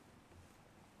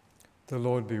The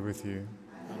Lord be with you.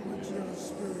 And with your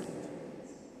spirit.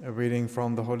 A reading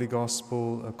from the Holy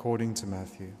Gospel according to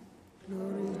Matthew.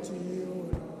 Glory to you, O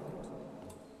Lord.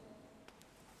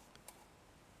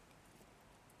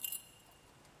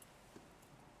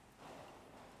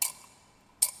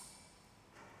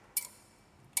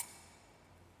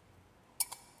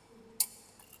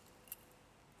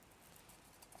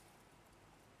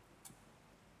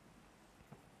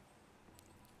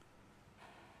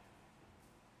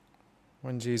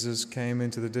 When Jesus came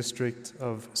into the district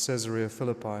of Caesarea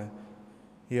Philippi,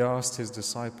 he asked his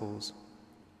disciples,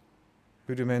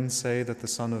 "Who do men say that the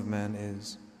Son of Man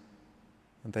is?"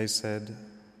 And they said,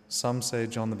 "Some say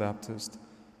John the Baptist,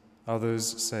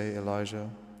 others say Elijah,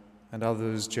 and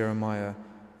others Jeremiah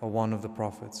or one of the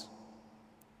prophets."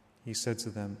 He said to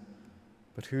them,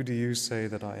 "But who do you say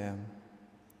that I am?"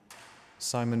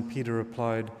 Simon Peter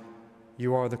replied,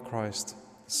 "You are the Christ,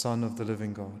 the Son of the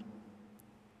living God."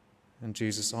 And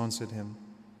Jesus answered him,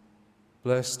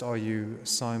 "Blessed are you,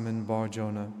 Simon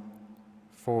Bar-Jonah,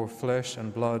 for flesh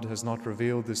and blood has not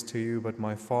revealed this to you, but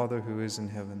my Father who is in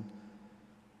heaven.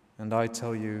 And I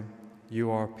tell you,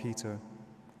 you are Peter,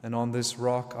 and on this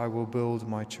rock I will build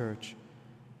my church,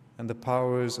 and the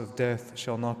powers of death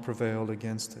shall not prevail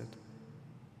against it.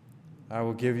 I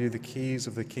will give you the keys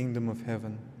of the kingdom of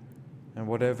heaven, and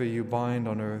whatever you bind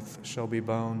on earth shall be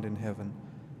bound in heaven,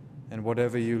 and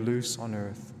whatever you loose on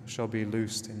earth shall be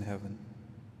loosed in heaven."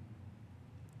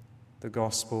 The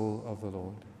Gospel of the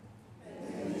Lord.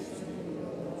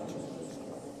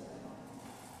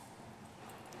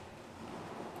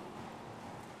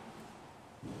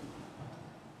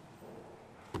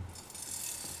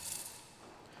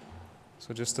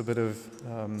 So just a bit of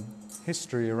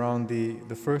history around the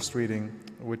first reading,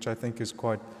 which I think is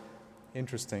quite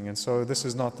interesting. And so this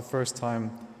is not the first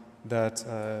time that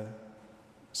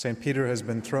St. Peter has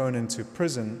been thrown into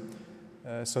prison.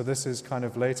 So this is kind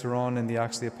of later on in the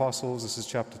Acts of the Apostles. This is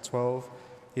chapter 12.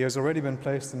 He has already been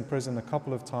placed in prison a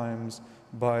couple of times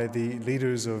by the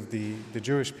leaders of the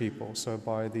Jewish people, so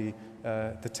by the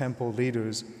temple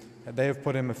leaders. They have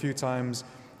put him a few times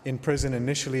in prison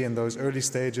initially in those early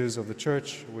stages of the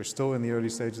church. We're still in the early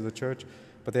stages of the church,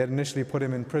 but they had initially put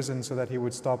him in prison so that he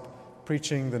would stop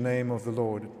preaching the name of the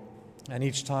Lord. And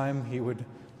each time he would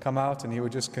come out and he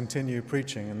would just continue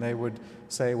preaching, and they would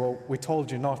say, "Well, we told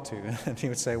you not to." And he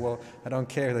would say, "Well, I don't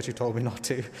care that you told me not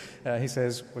to." He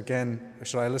says, again,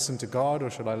 should I listen to God or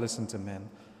should I listen to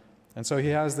men? And so he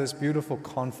has this beautiful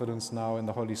confidence now in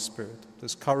the Holy Spirit,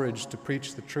 this courage to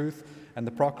preach the truth and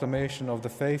the proclamation of the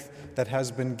faith that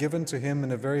has been given to him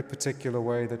in a very particular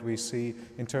way that we see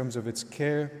in terms of its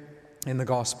care in the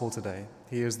gospel today.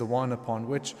 He is the one upon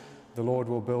which the Lord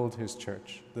will build his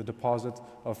church. The deposit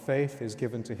of faith is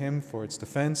given to him for its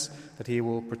defense, that he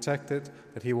will protect it,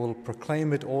 that he will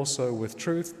proclaim it also with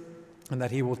truth, and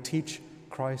that he will teach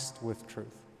Christ with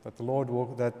truth. That the Lord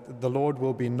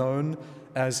will be known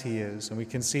as he is. And we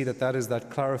can see that is that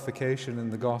clarification in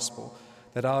the gospel,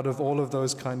 that out of all of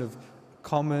those kind of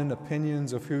common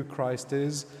opinions of who Christ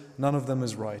is, none of them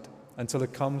is right until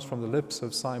it comes from the lips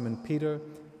of Simon Peter.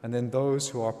 And then those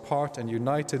who are part and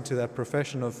united to that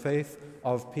profession of faith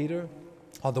of Peter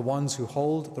are the ones who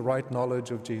hold the right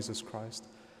knowledge of Jesus Christ.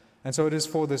 And so it is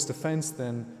for this defense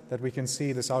then that we can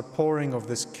see this outpouring of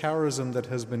this charism that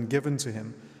has been given to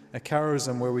him, a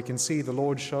charism where we can see the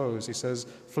Lord shows. He says,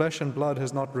 "Flesh and blood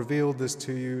has not revealed this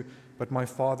to you, but my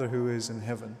Father who is in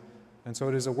heaven." And so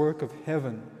it is a work of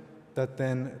heaven that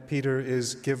then Peter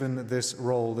is given this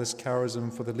role, this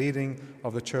charism for the leading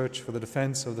of the church, for the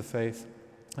defense of the faith,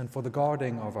 and for the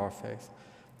guarding of our faith.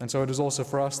 And so it is also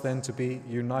for us then to be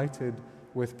united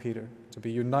with Peter, to be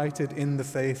united in the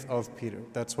faith of Peter.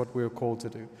 That's what we're called to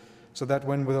do. So that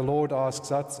when the Lord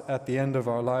asks us at the end of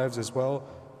our lives as well,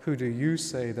 "Who do you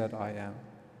say that I am?"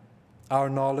 Our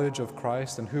knowledge of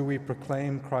Christ and who we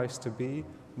proclaim Christ to be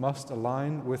must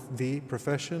align with the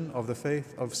profession of the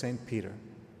faith of St. Peter.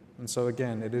 And so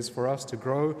again, it is for us to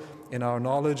grow in our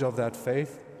knowledge of that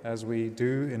faith as we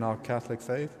do in our Catholic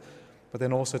faith, but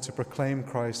then also to proclaim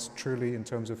Christ truly in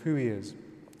terms of who he is.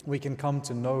 We can come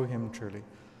to know him truly.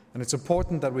 And it's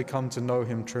important that we come to know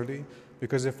him truly,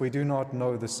 because if we do not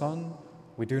know the Son,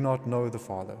 we do not know the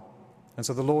Father. And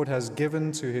so the Lord has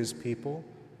given to his people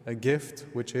a gift,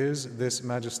 which is this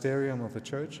magisterium of the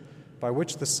church, by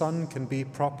which the Son can be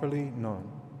properly known,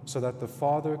 so that the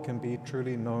Father can be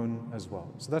truly known as well.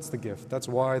 So that's the gift. That's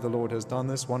why the Lord has done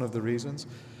this, one of the reasons.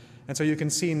 And so you can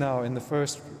see now in the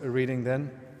first reading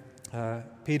then,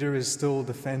 Peter is still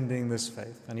defending this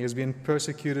faith, and he has been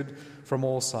persecuted from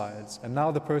all sides. And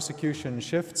now the persecution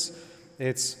shifts.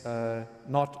 It's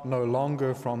not no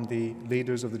longer from the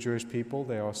leaders of the Jewish people.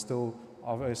 They are still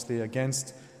obviously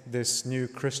against this new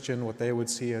Christian, what they would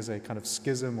see as a kind of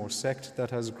schism or sect that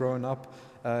has grown up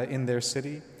in their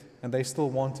city, and they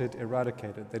still want it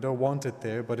eradicated. They don't want it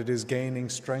there, but it is gaining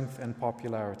strength and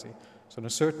popularity. So in a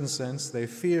certain sense, they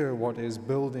fear what is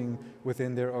building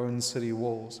within their own city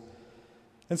walls.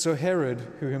 And so Herod,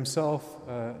 who himself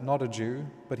not a Jew,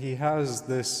 but he has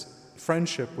this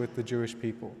friendship with the Jewish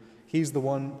people. He's the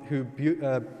one who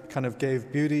kind of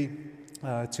gave beauty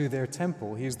to their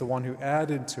temple. He's the one who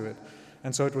added to it.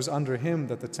 And so it was under him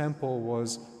that the temple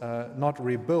was not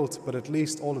rebuilt, but at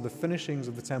least all of the finishings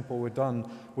of the temple were done,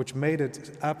 which made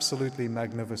it absolutely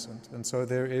magnificent. And so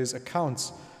there is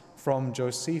accounts from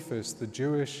Josephus, the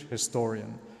Jewish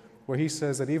historian, where he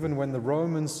says that even when the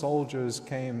Roman soldiers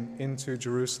came into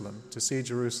Jerusalem to see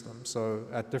Jerusalem, so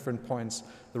at different points,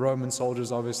 the Roman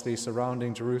soldiers obviously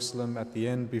surrounding Jerusalem at the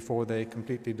end before they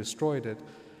completely destroyed it.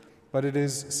 But it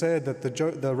is said that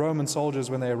the Roman soldiers,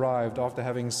 when they arrived, after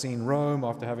having seen Rome,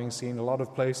 after having seen a lot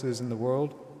of places in the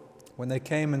world, when they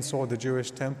came and saw the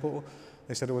Jewish temple,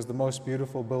 they said it was the most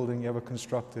beautiful building ever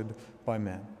constructed by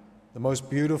man. The most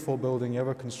beautiful building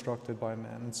ever constructed by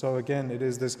man. And so again, it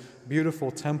is this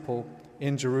beautiful temple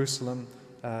in Jerusalem.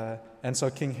 And so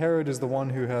King Herod is the one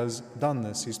who has done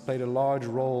this. He's played a large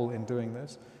role in doing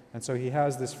this. And so he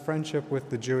has this friendship with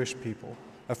the Jewish people,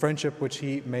 a friendship which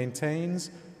he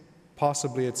maintains,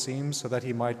 possibly it seems, so that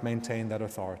he might maintain that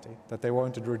authority, that they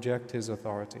won't reject his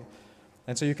authority.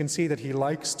 And so you can see that he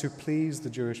likes to please the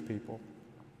Jewish people.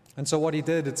 And so what he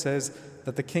did, it says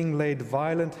that the king laid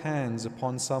violent hands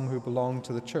upon some who belonged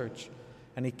to the church,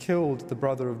 and he killed the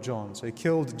brother of John. So he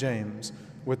killed James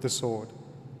with the sword.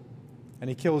 And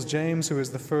he kills James, who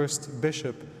is the first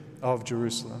bishop of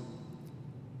Jerusalem.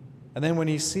 And then when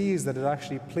he sees that it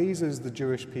actually pleases the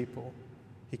Jewish people,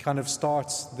 he kind of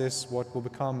starts this, what will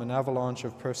become an avalanche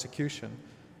of persecution.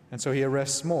 And so he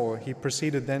arrests more. He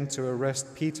proceeded then to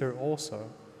arrest Peter also.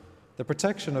 The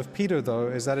protection of Peter, though,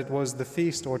 is that it was the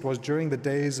feast, or it was during the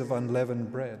days of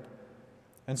unleavened bread.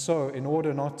 And so, in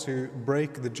order not to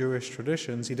break the Jewish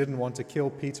traditions, he didn't want to kill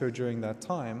Peter during that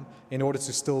time in order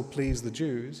to still please the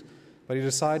Jews. But he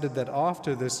decided that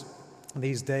after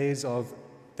these days of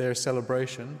their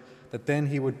celebration, that then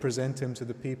he would present him to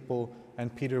the people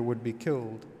and Peter would be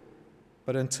killed.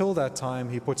 But until that time,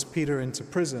 he puts Peter into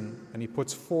prison and he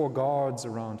puts 4 guards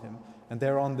around him. And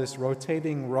they're on this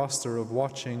rotating roster of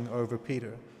watching over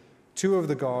Peter. 2 of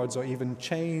the guards are even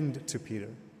chained to Peter.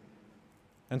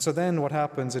 And so then what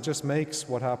happens, it just makes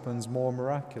what happens more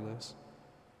miraculous.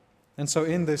 And so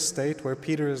in this state where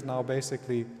Peter is now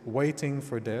basically waiting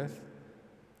for death,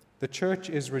 the church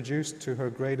is reduced to her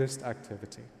greatest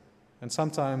activity. And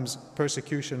sometimes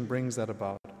persecution brings that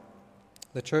about.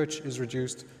 The church is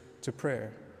reduced to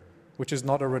prayer, which is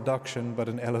not a reduction but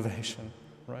an elevation,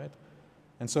 right?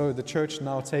 And so the church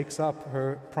now takes up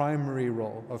her primary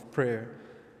role of prayer.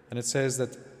 And it says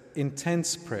that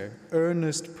intense prayer,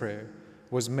 earnest prayer,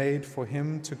 was made for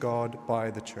him to God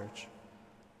by the church.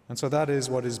 And so that is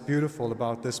what is beautiful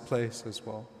about this place as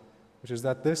well, which is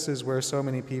that this is where so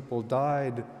many people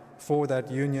died for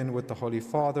that union with the Holy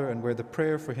Father and where the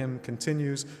prayer for him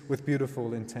continues with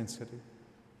beautiful intensity.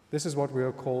 This is what we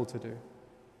are called to do.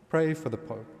 Pray for the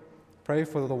Pope. Pray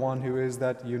for the one who is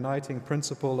that uniting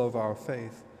principle of our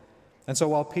faith. And so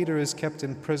while Peter is kept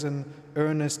in prison,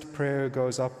 earnest prayer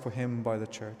goes up for him by the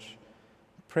church.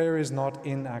 Prayer is not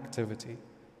inactivity.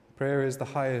 Prayer is the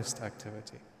highest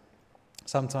activity.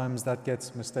 Sometimes that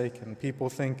gets mistaken. People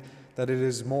think that it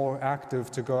is more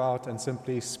active to go out and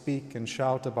simply speak and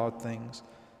shout about things.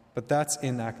 But that's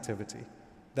inactivity.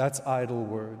 That's idle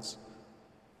words.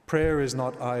 Prayer is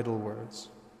not idle words.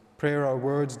 Prayer are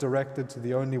words directed to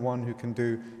the only one who can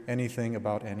do anything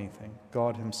about anything,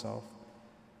 God himself.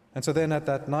 And so then at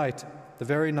that night, the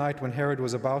very night when Herod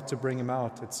was about to bring him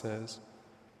out, it says,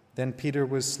 then Peter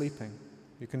was sleeping.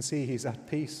 You can see he's at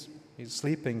peace. He's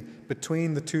sleeping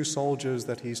between the 2 soldiers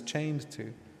that he's chained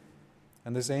to.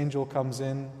 And this angel comes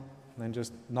in and then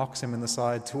just knocks him in the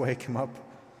side to wake him up.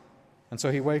 And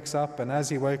so he wakes up, and as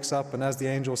he wakes up, and as the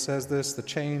angel says this, the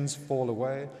chains fall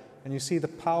away. And you see the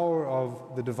power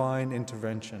of the divine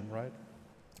intervention, right?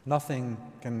 Nothing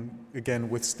can, again,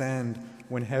 withstand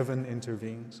when heaven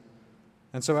intervenes.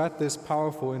 And so at this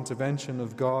powerful intervention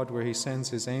of God where he sends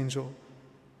his angel,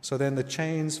 so then the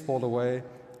chains fall away,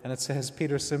 and it says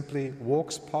Peter simply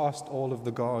walks past all of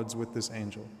the guards with this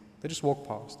angel. They just walk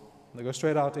past. They go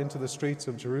straight out into the streets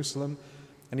of Jerusalem,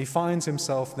 and he finds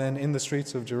himself then in the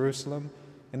streets of Jerusalem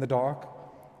in the dark,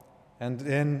 and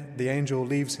then the angel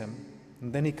leaves him.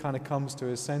 And then he kind of comes to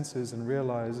his senses and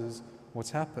realizes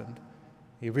what's happened.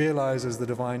 He realizes the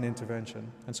divine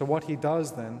intervention. And so what he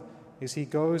does then is he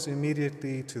goes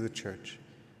immediately to the church.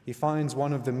 He finds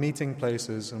one of the meeting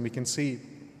places, and we can see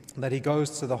that he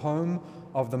goes to the home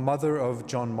of the mother of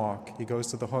John Mark. He goes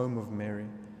to the home of Mary.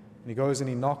 And he goes and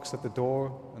he knocks at the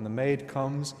door, and the maid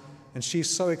comes, and she's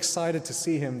so excited to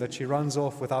see him that she runs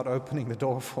off without opening the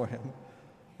door for him.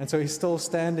 And so he's still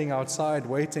standing outside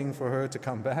waiting for her to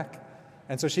come back.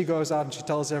 And so she goes out and she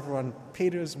tells everyone,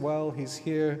 Peter's well, he's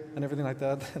here, and everything like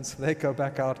that. And so they go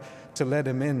back out to let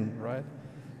him in, right?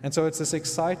 And so it's this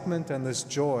excitement and this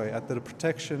joy at the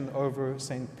protection over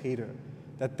St. Peter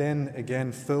that then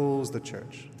again fills the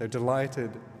church. They're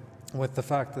delighted with the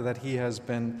fact that he has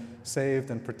been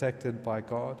saved and protected by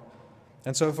God.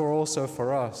 And so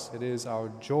for us, it is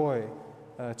our joy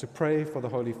to pray for the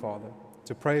Holy Father,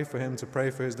 to pray for him, to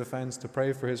pray for his defense, to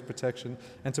pray for his protection,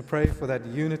 and to pray for that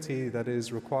unity that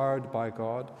is required by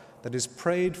God, that is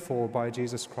prayed for by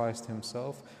Jesus Christ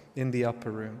himself in the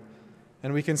upper room.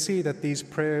 And we can see that these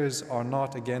prayers are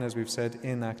not, again, as we've said,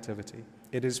 inactivity.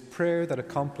 It is prayer that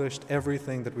accomplished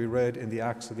everything that we read in the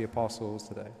Acts of the Apostles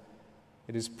today.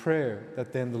 It is prayer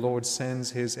that then the Lord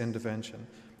sends his intervention.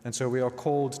 And so we are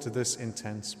called to this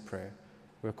intense prayer.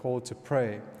 We're called to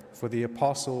pray for the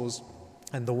apostles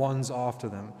and the ones after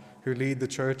them who lead the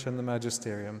church and the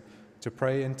magisterium, to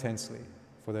pray intensely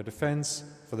for their defense,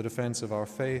 for the defense of our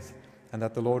faith, and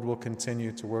that the Lord will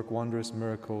continue to work wondrous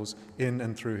miracles in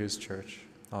and through his church.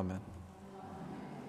 Amen.